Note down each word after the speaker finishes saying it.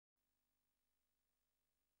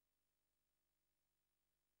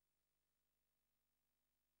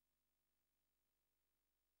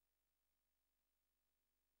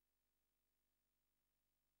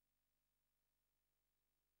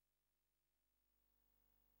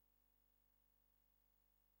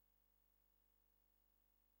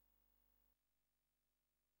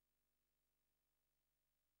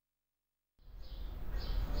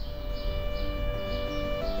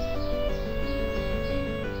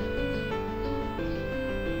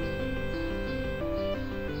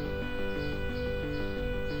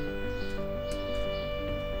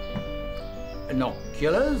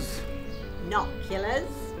Binoculars. Noculars.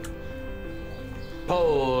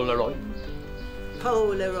 Polaroid.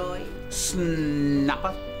 Polaroid.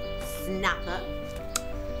 Snapper. Snapper.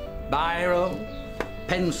 Biro.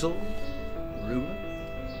 Pencil. Ruler.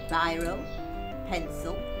 Biro.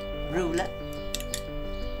 Pencil. Ruler.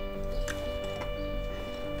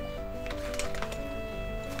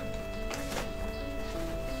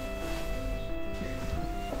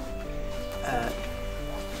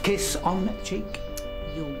 Kiss on the cheek.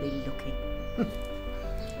 You'll be lucky.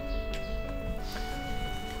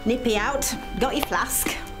 Nippy out. Got your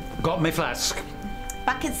flask. Got me flask.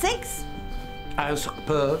 Back at 6. As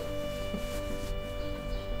per.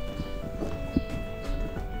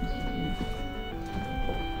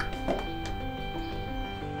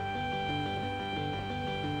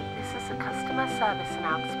 This is a customer service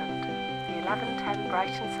announcement. The 11:10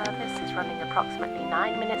 Brighton service is running approximately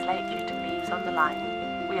 9 minutes late due to leaves on the line.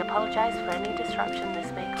 We apologise for any disruption this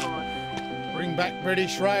may cause. Bring back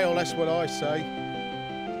British Rail, that's what I say.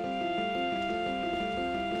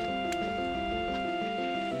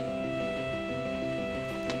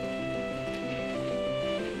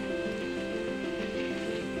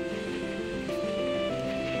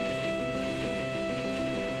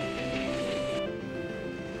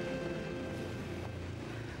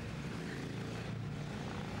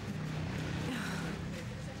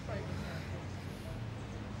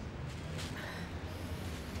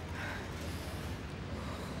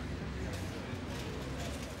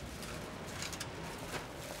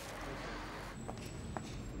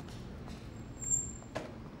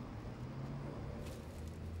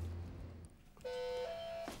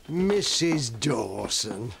 Mrs.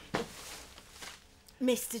 Dawson.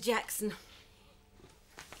 Mr. Jackson.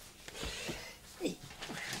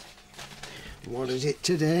 What is it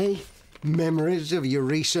today? Memories of your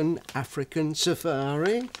recent African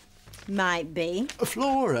safari? Might be. A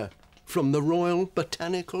flora from the Royal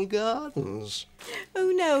Botanical Gardens.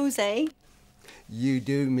 Who knows, eh? You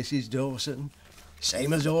do, Mrs. Dawson.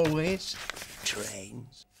 Same as always.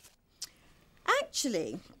 Trains.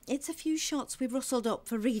 Actually, it's a few shots we've rustled up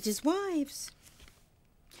for readers' wives.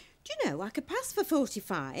 Do you know, I could pass for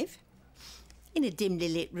 45 in a dimly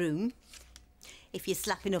lit room if you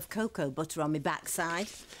slap enough cocoa butter on my backside.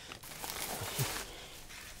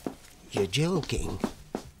 You're joking?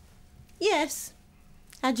 Yes.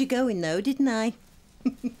 Had you going, though, didn't I?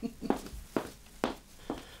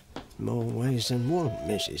 More ways than one,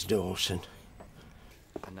 Mrs. Dawson.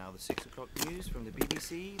 And now the 6 o'clock news from the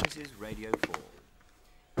BBC. This is Radio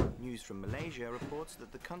 4. News from Malaysia reports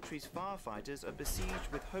that the country's firefighters are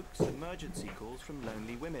besieged with hoax emergency calls from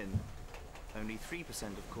lonely women. Only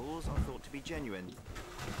 3% of calls are thought to be genuine.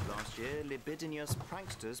 Last year, libidinous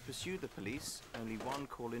pranksters pursued the police, only one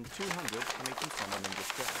call in 200 coming from someone in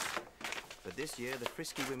distress. But this year, the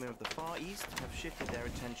frisky women of the Far East have shifted their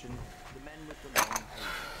attention to the men with the long hair.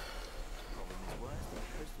 The problem is worse than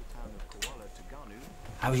the coastal town of Kuala Terengganu.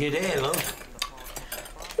 How's your day, love?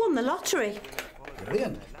 Won the lottery.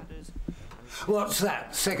 Brilliant. What's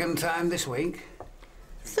that? Second time this week?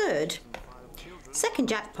 Third. Second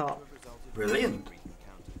jackpot. Brilliant.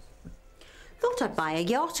 Thought I'd buy a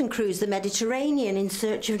yacht and cruise the Mediterranean in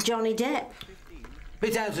search of Johnny Depp.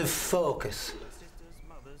 Bit out of focus.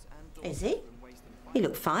 Is he? He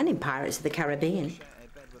looked fine in Pirates of the Caribbean.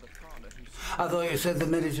 I thought you said the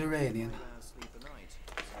Mediterranean.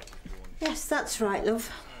 Yes, that's right,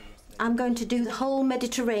 love. I'm going to do the whole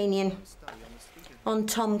Mediterranean on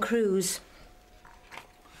Tom Cruise.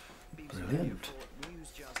 Brilliant.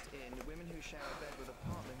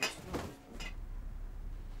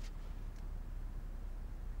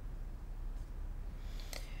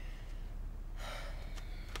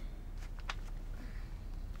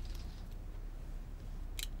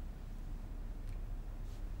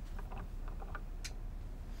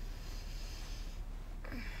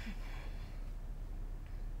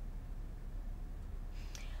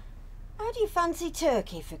 How do you fancy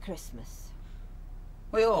turkey for Christmas?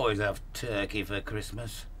 We always have turkey for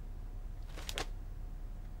Christmas.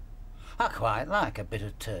 I quite like a bit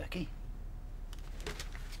of turkey.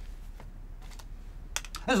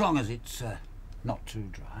 As long as it's not too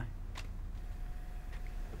dry.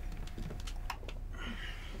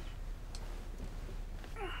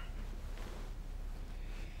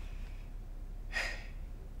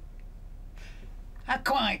 I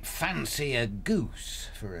quite fancy a goose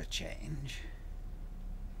for a change.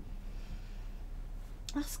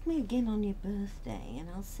 Ask me again on your birthday and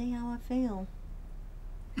I'll see how I feel.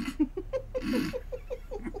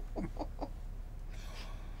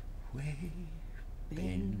 We've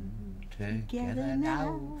been together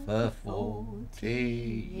now for 40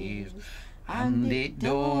 years. and it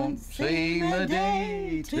don't seem a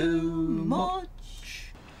day too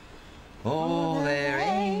much. Oh, there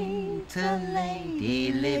ain't a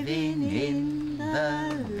lady living in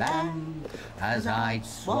the land as I'd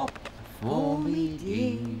swap for me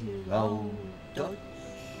dear old Dutch.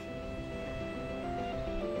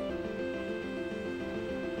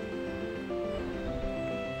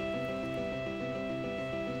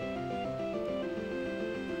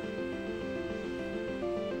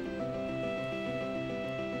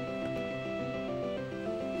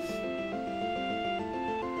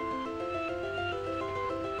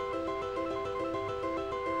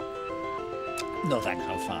 No thanks,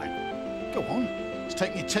 I'm fine. Go on. It's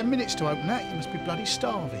taken you 10 minutes to open that. You must be bloody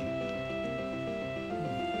starving.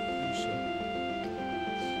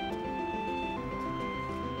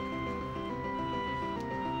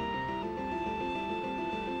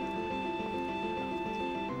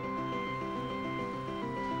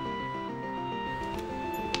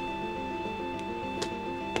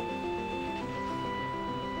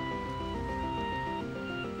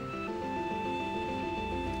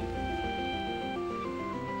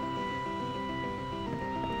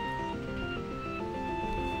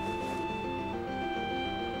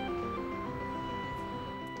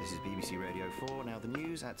 This is BBC Radio 4, now the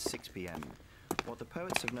news at 6 p.m. What the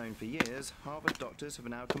poets have known for years, Harvard doctors have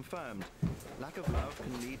now confirmed. Lack of love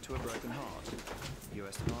can lead to a broken heart.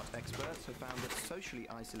 US heart experts have found that socially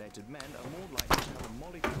isolated men are more likely to have a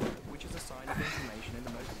molecule which is a sign of inflammation in the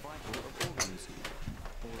most vital of organs.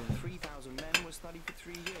 More than 3,000 men were studied for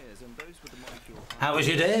 3 years, and those with the molecule... How was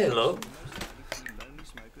your day, love?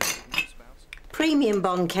 Premium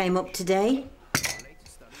bond came up today.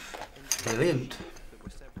 Brilliant.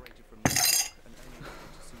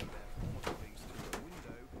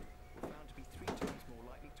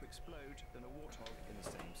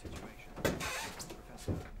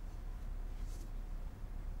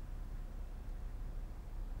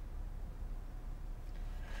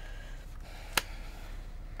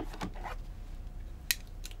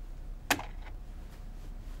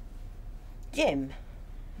 Jim,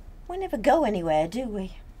 we never go anywhere, do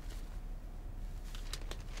we?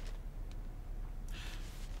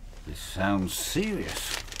 This sounds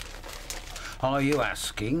serious. Are you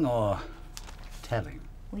asking or telling?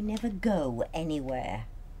 We never go anywhere.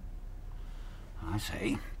 I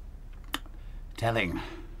see. Telling.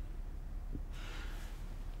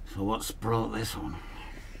 So what's brought this on?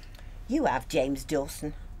 You have, James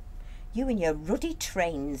Dawson. You and your ruddy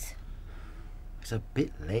trains. It's a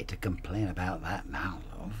bit late to complain about that now,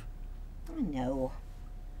 love. I know.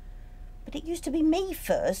 But it used to be me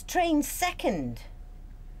first, trains second.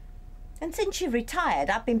 And since you retired,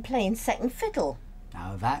 I've been playing second fiddle.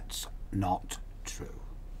 Now that's not true.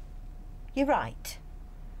 You're right.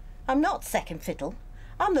 I'm not second fiddle.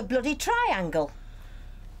 I'm the bloody triangle.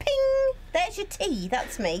 Ping! There's your tea,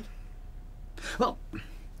 that's me. Well,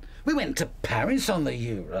 we went to Paris on the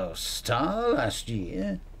Eurostar last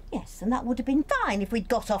year. Yes, and that would have been fine if we'd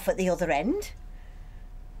got off at the other end.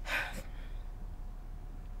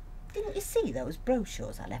 Didn't you see those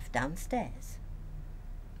brochures I left downstairs?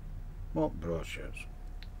 What brochures?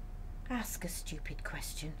 Ask a stupid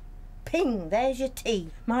question. Ping, there's your tea.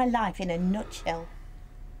 My life in a nutshell.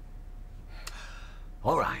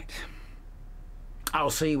 All right. I'll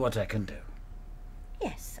see what I can do.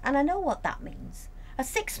 Yes, and I know what that means. A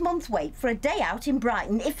 6-month wait for a day out in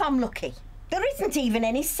Brighton if I'm lucky. There isn't even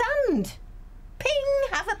any sand. Ping,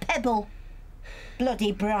 have a pebble.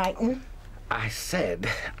 Bloody Brighton. I said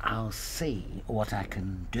I'll see what I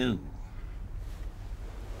can do.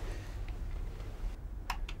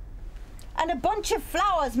 And a bunch of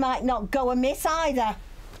flowers might not go amiss either.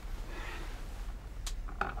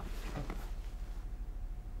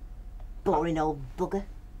 Boring old bugger.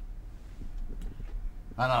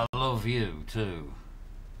 And I love you too.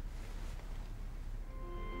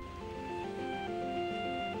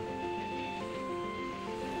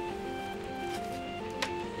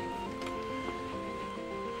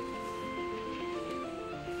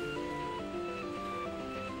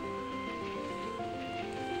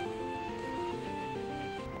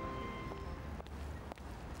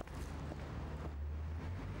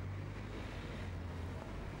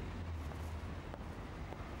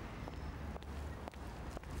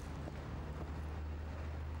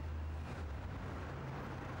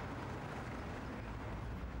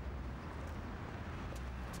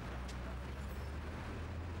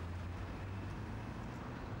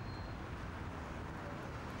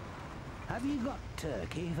 Have you got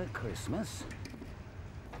turkey for Christmas?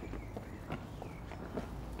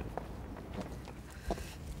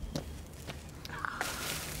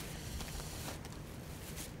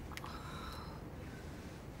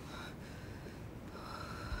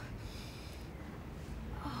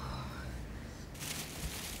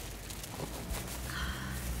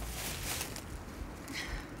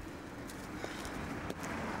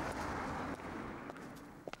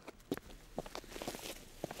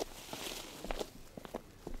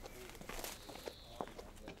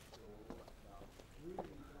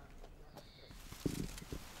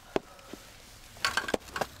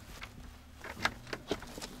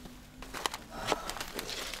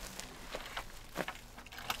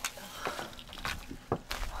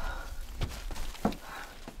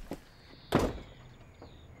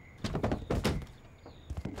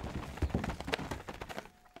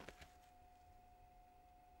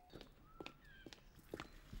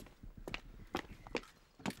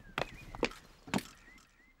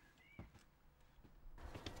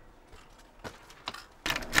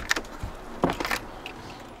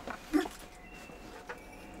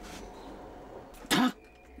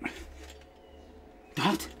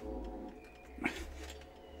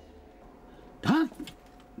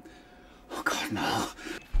 no.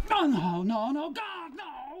 Oh, no, no, no, God,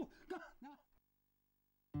 no! God, no.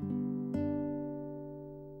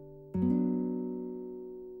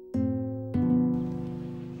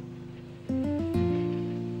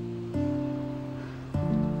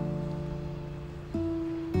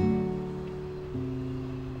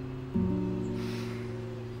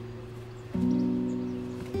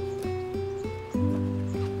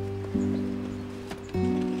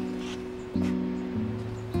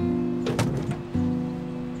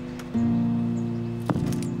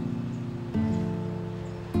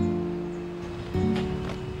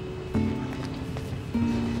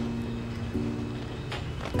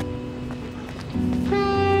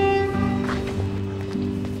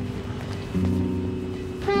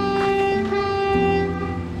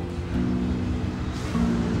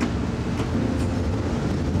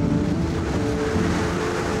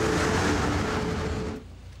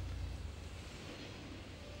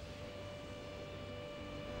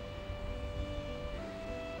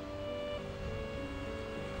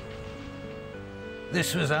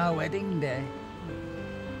 This was our wedding day.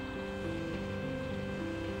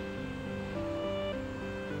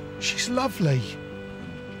 She's lovely.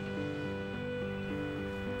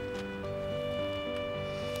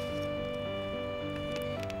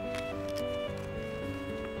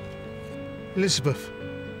 Elizabeth,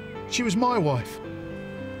 she was my wife.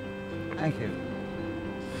 Thank you.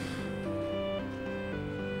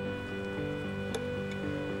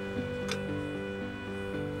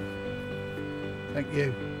 Thank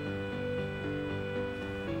you.